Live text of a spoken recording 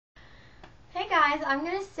guys, I'm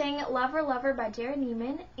going to sing Lover Lover by Jarrod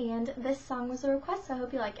Niemann, and this song was a request, so I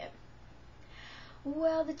hope you like it.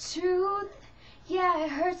 Well, the truth, yeah, it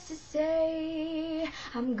hurts to say,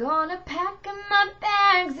 I'm gonna pack up my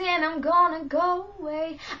bags and I'm gonna go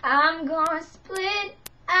away. I'm gonna split,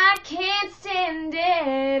 I can't stand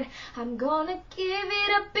it. I'm gonna give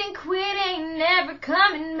it up and quit, ain't never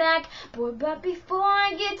coming back. Boy, but before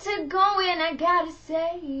I get to going, I gotta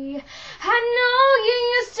say, I know you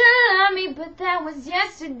used to love me, but that was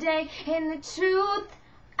yesterday. And the truth,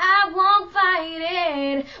 I won't fight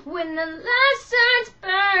it. When the light starts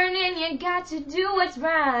burning, you got to do what's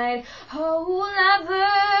right. Oh, lover,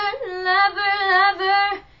 lover,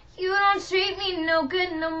 lover, you don't treat me no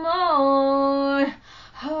good no more.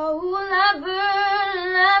 Oh, lover,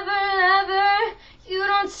 lover, lover, you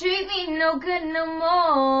don't treat me no good no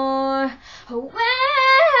more. Oh,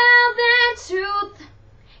 well, that truth,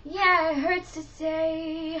 yeah, it hurts to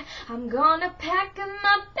say. I'm gonna pack up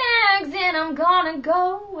my bags and I'm gonna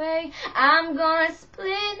go away. I'm gonna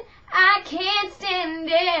split, I can't stand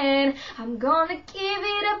it. I'm gonna give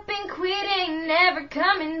it up and quit, ain't never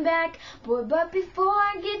coming back. Boy, but before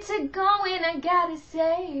I get to going, I gotta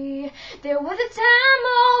say, there was a time,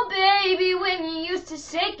 oh baby, when you used to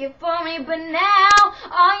shake it for me, but now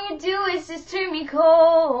all you do is just turn me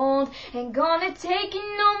cold. Ain't gonna take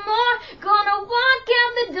it no more, gonna walk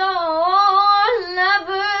out the door.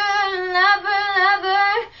 Lover, lover,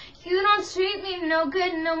 lover, you don't treat me no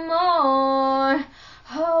good no more.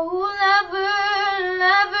 Oh, lover,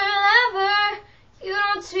 lover, lover, you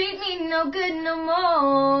don't treat me no good no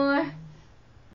more.